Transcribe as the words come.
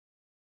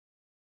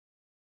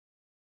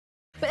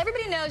But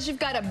everybody knows you've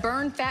got to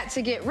burn fat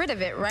to get rid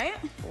of it, right?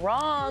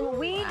 Wrong.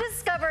 We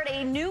discovered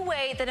a new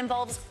way that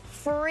involves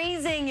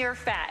freezing your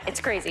fat. It's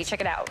crazy.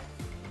 Check it out.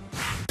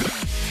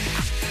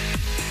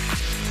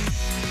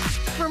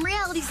 From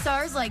reality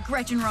stars like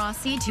Gretchen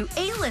Rossi to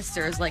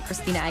A-listers like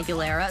Christina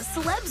Aguilera,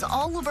 celebs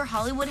all over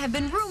Hollywood have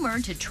been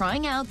rumored to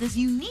trying out this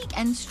unique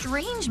and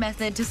strange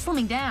method to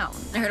slimming down.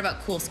 I heard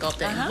about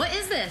CoolSculpting. What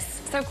is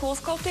this? So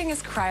CoolSculpting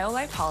is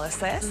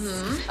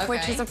cryolipolysis,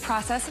 which is a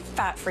process of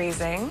fat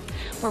freezing,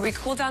 where we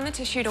cool down the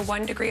tissue to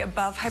 1 degree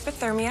above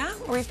hypothermia,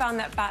 where we found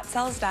that fat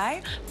cells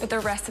die, but the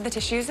rest of the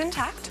tissue is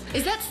intact.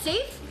 Is that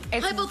safe?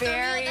 It's Hypothermia?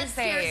 very That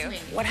safe. scares me.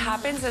 What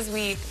happens is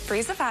we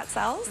freeze the fat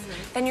cells,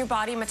 then your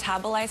body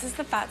metabolizes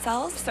the fat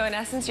cells. So in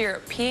essence, you're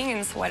peeing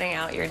and sweating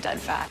out your dead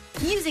fat.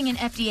 Using an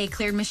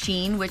FDA-cleared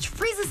machine, which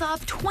freezes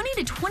off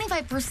 20 to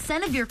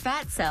 25% of your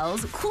fat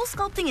cells,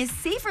 CoolSculpting is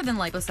safer than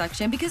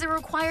liposuction because it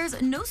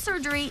requires no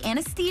surgery,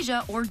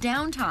 anesthesia, or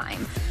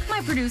downtime. My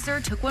producer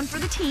took one for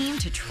the team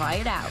to try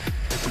it out.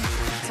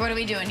 So what are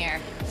we doing here?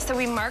 So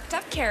we marked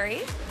up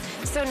Carrie.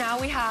 So now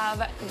we have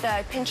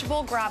the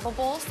pinchable,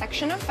 grabbable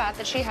section of fat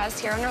that she has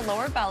here on her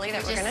lower belly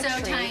that we're going to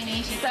treat.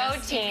 Tiny. She's So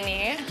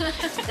teeny.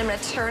 I'm going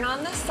to turn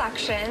on the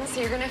suction,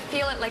 so you're going to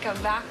feel it like a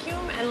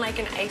vacuum and like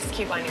an ice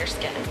cube on your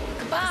skin.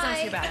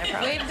 Goodbye. It's not too bad, I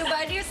promise. Wave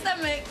goodbye to your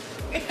stomach.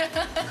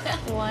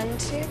 1, 2,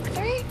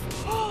 3.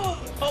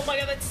 Oh my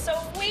God, that's so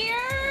weird.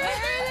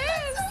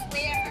 It is. So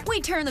weird.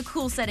 We turn the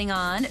cool setting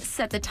on,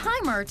 set the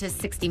timer to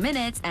 60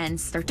 minutes, and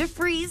start to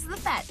freeze the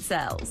fat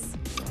cells.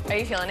 Are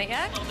you feeling it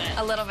yet?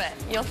 A little bit.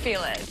 You'll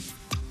feel it.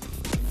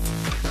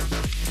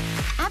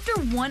 After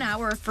 1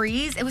 hour of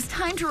freeze, it was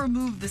time to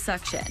remove the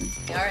suction.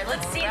 All right,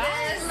 let's see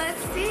this.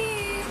 Let's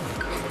see.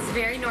 It's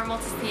very normal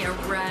to see a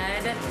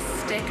red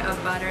stick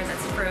of butter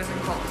that's frozen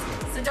cold.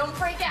 So don't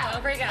freak out.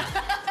 Don't freak out.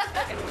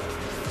 Okay.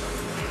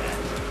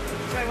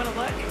 Do I want to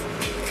look?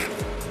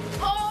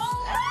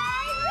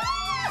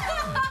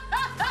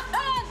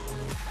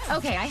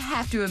 Okay, I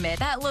have to admit,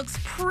 that looks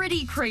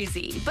pretty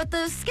crazy. But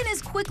the skin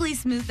is quickly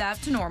smoothed out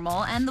to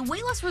normal, and the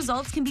weight loss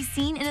results can be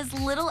seen in as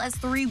little as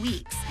 3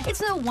 weeks. It's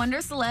no wonder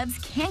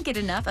celebs can't get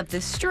enough of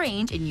this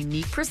strange and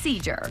unique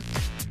procedure.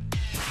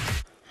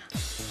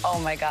 Oh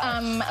my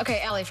gosh.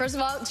 Okay, Allie, first of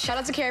all, shout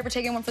out to Carrie for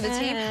taking one for the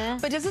team.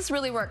 But does this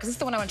really work? Because this is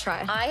the one I want to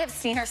try. I have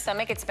seen her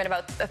stomach. It's been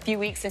about a few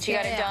weeks since she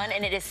got it done,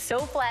 and it is so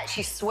flat.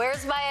 She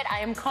swears by it.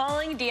 I am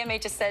calling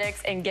DMH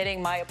Aesthetics and getting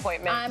my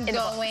appointment. I'm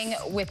going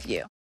with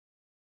you.